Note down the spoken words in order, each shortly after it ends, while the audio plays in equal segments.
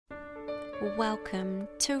Welcome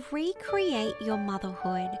to Recreate Your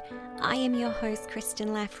Motherhood. I am your host, Kristen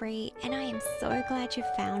Laffrey, and I am so glad you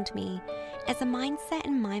found me. As a mindset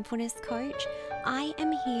and mindfulness coach, I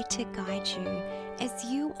am here to guide you as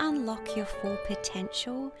you unlock your full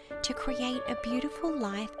potential to create a beautiful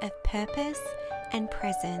life of purpose and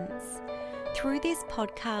presence. Through this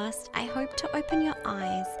podcast, I hope to open your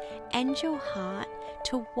eyes and your heart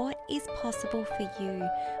to what is possible for you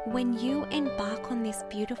when you embark on this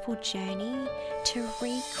beautiful journey to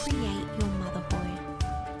recreate your motherhood.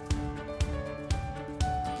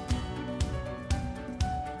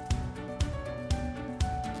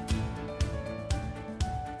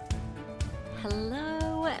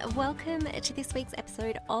 Hello, welcome to this week's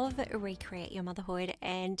episode of Recreate Your Motherhood,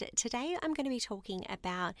 and today I'm going to be talking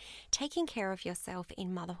about taking care of yourself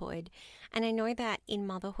in motherhood. And I know that in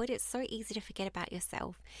motherhood it's so easy to forget about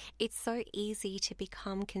yourself. It's so easy to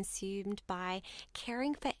become consumed by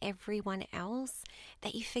caring for everyone else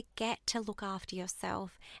that you forget to look after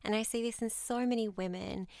yourself. And I see this in so many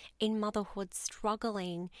women in motherhood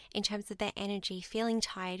struggling in terms of their energy, feeling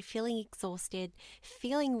tired, feeling exhausted,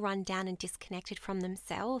 feeling run down and disconnected from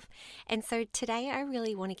themselves. And so today I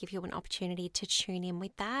really want to give you an opportunity to tune in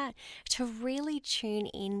with that, to really tune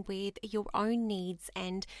in with your own needs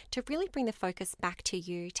and to really bring the focus back to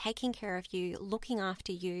you, taking care of you, looking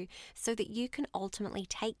after you so that you can ultimately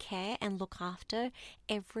take care and look after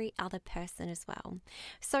every other person as well.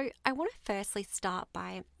 So I want to firstly start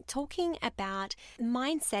by talking about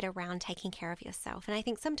mindset around taking care of yourself. And I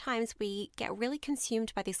think sometimes we get really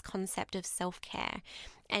consumed by this concept of self-care.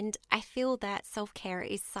 And I feel that self-care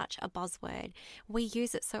is such a buzzword. We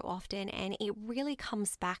use it so often, and it really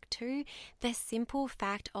comes back to the simple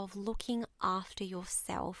fact of looking after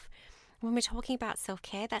yourself. When we're talking about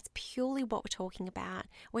self-care, that's purely what we're talking about.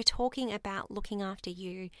 We're talking about looking after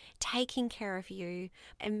you, taking care of you,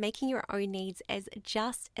 and making your own needs as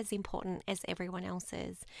just as important as everyone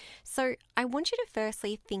else's. So I want you to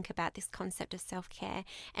firstly think about this concept of self-care,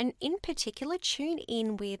 and in particular, tune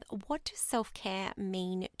in with what does self-care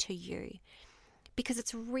mean to you? Because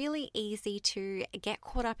it's really easy to get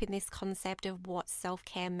caught up in this concept of what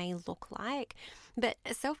self-care may look like. But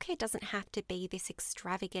self-care doesn't have to be this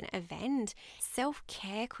extravagant event.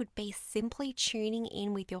 Self-care could be simply tuning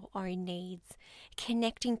in with your own needs,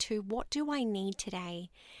 connecting to what do I need today?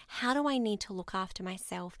 How do I need to look after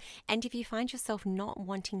myself? And if you find yourself not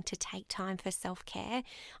wanting to take time for self-care,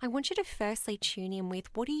 I want you to firstly tune in with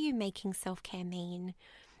what are you making self-care mean?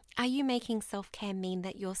 Are you making self-care mean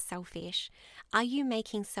that you're selfish? Are you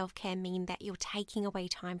making self-care mean that you're taking away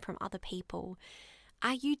time from other people?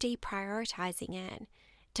 Are you deprioritizing it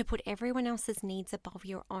to put everyone else's needs above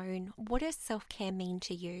your own? What does self-care mean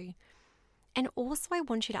to you? And also I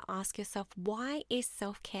want you to ask yourself, why is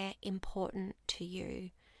self-care important to you?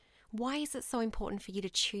 Why is it so important for you to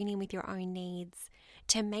tune in with your own needs,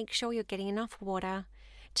 to make sure you're getting enough water,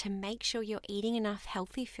 to make sure you're eating enough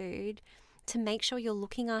healthy food, to make sure you're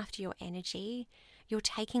looking after your energy, you're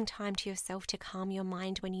taking time to yourself to calm your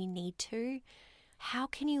mind when you need to? How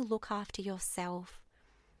can you look after yourself?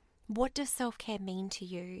 What does self-care mean to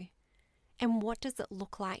you? And what does it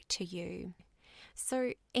look like to you?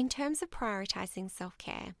 So in terms of prioritizing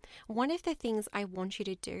self-care, one of the things I want you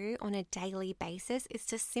to do on a daily basis is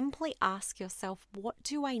to simply ask yourself, what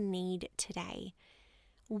do I need today?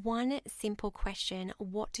 One simple question,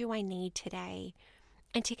 what do I need today?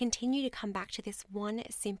 And to continue to come back to this one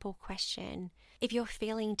simple question, if you're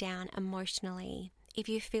feeling down emotionally, if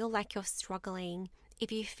you feel like you're struggling,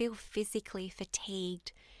 if you feel physically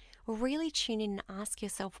fatigued, really tune in and ask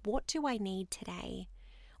yourself, what do I need today?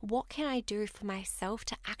 What can I do for myself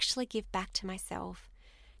to actually give back to myself,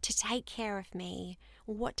 to take care of me?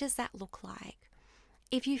 What does that look like?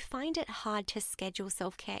 If you find it hard to schedule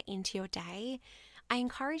self-care into your day, I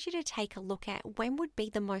encourage you to take a look at when would be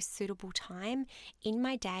the most suitable time in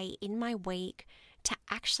my day, in my week, to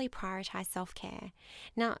actually prioritize self-care.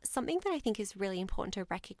 Now, something that I think is really important to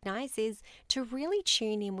recognize is to really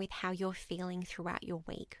tune in with how you're feeling throughout your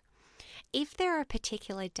week. If there are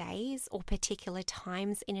particular days or particular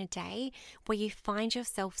times in a day where you find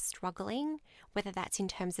yourself struggling, whether that's in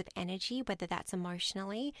terms of energy, whether that's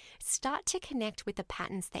emotionally, start to connect with the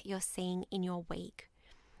patterns that you're seeing in your week.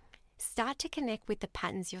 Start to connect with the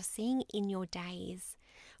patterns you're seeing in your days.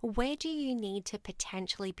 Where do you need to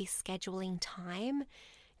potentially be scheduling time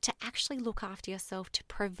to actually look after yourself to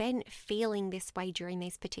prevent feeling this way during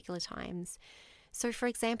these particular times? So for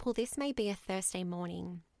example, this may be a Thursday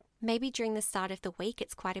morning. Maybe during the start of the week,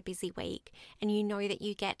 it's quite a busy week, and you know that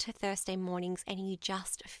you get to Thursday mornings and you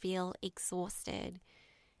just feel exhausted.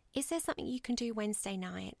 Is there something you can do Wednesday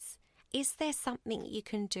nights? Is there something you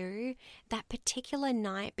can do that particular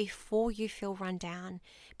night before you feel run down,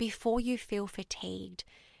 before you feel fatigued,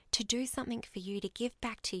 to do something for you, to give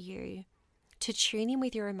back to you, to tune in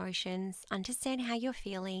with your emotions, understand how you're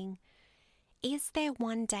feeling? Is there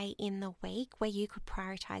one day in the week where you could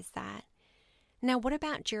prioritize that? Now, what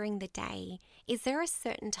about during the day? Is there a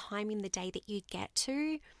certain time in the day that you get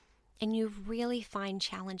to and you really find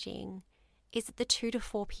challenging? Is it the 2 to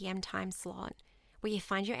 4 p.m. time slot where you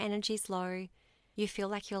find your energy's low, you feel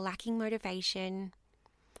like you're lacking motivation?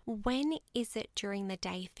 When is it during the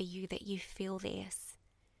day for you that you feel this?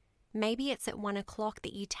 Maybe it's at 1 o'clock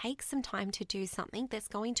that you take some time to do something that's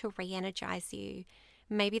going to re-energize you.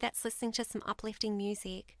 Maybe that's listening to some uplifting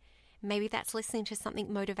music. Maybe that's listening to something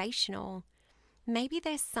motivational. Maybe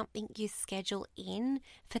there's something you schedule in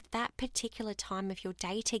for that particular time of your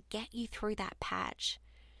day to get you through that patch.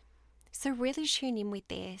 So really tune in with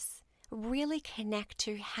this. Really connect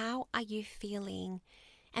to how are you feeling,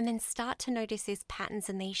 and then start to notice these patterns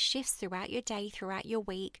and these shifts throughout your day, throughout your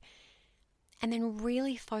week, and then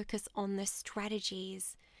really focus on the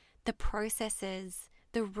strategies, the processes,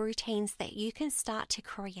 the routines that you can start to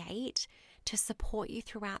create to support you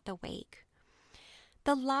throughout the week.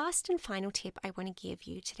 The last and final tip I want to give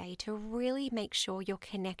you today to really make sure you're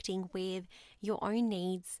connecting with your own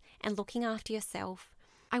needs and looking after yourself,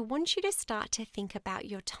 I want you to start to think about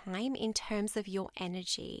your time in terms of your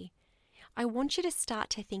energy. I want you to start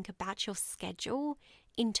to think about your schedule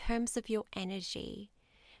in terms of your energy.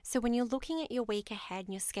 So when you're looking at your week ahead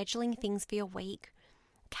and you're scheduling things for your week,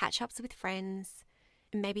 catch-ups with friends,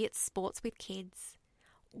 maybe it's sports with kids,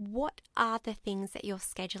 what are the things that you're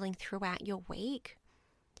scheduling throughout your week?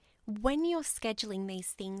 When you're scheduling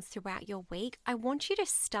these things throughout your week, I want you to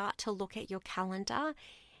start to look at your calendar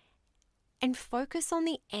and focus on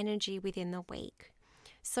the energy within the week.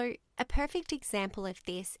 So a perfect example of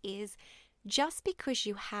this is just because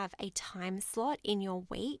you have a time slot in your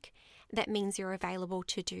week, that means you're available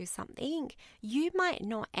to do something. You might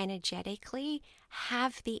not energetically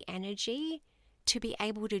have the energy to be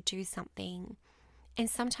able to do something. And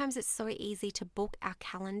sometimes it's so easy to book our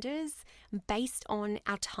calendars based on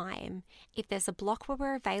our time. If there's a block where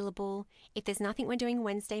we're available, if there's nothing we're doing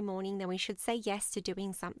Wednesday morning, then we should say yes to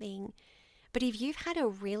doing something. But if you've had a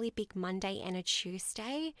really big Monday and a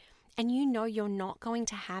Tuesday, and you know you're not going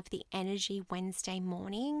to have the energy Wednesday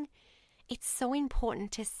morning, it's so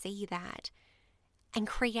important to see that and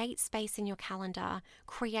create space in your calendar,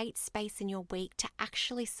 create space in your week to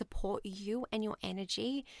actually support you and your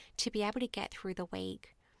energy to be able to get through the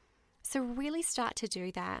week. So really start to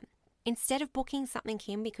do that. Instead of booking something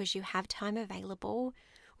in because you have time available,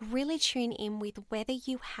 really tune in with whether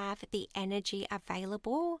you have the energy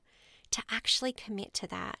available to actually commit to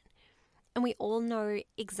that. And we all know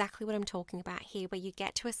exactly what I'm talking about here, where you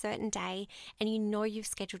get to a certain day and you know you've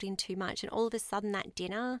scheduled in too much, and all of a sudden that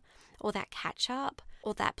dinner or that catch up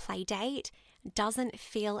or that play date doesn't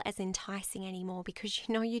feel as enticing anymore because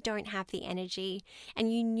you know you don't have the energy,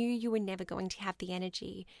 and you knew you were never going to have the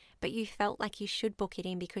energy, but you felt like you should book it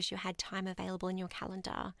in because you had time available in your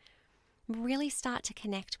calendar. Really start to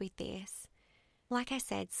connect with this. Like I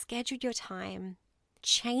said, schedule your time.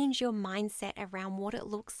 Change your mindset around what it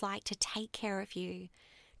looks like to take care of you,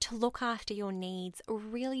 to look after your needs.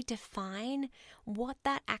 Really define what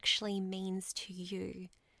that actually means to you,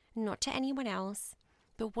 not to anyone else,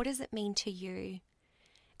 but what does it mean to you?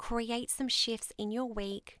 Create some shifts in your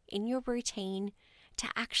week, in your routine, to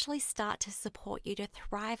actually start to support you to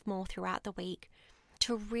thrive more throughout the week,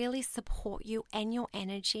 to really support you and your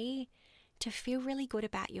energy to feel really good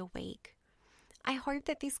about your week. I hope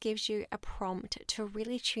that this gives you a prompt to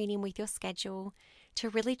really tune in with your schedule, to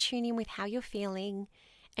really tune in with how you're feeling,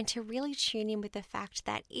 and to really tune in with the fact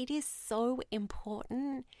that it is so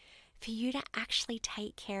important for you to actually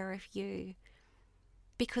take care of you.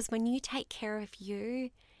 Because when you take care of you,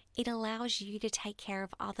 it allows you to take care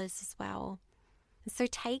of others as well. So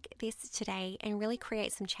take this today and really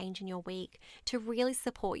create some change in your week to really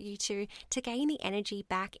support you to gain the energy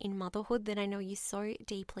back in motherhood that I know you so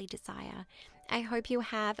deeply desire. I hope you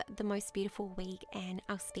have the most beautiful week, and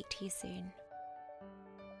I'll speak to you soon.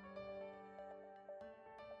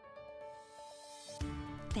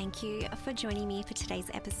 Thank you for joining me for today's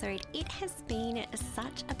episode. It has been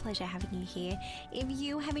such a pleasure having you here. If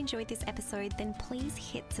you have enjoyed this episode, then please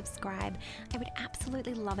hit subscribe. I would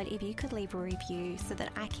absolutely love it if you could leave a review so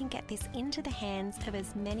that I can get this into the hands of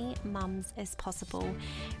as many mums as possible.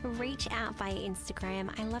 Reach out via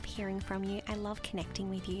Instagram. I love hearing from you. I love connecting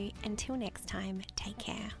with you. Until next time, take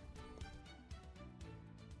care.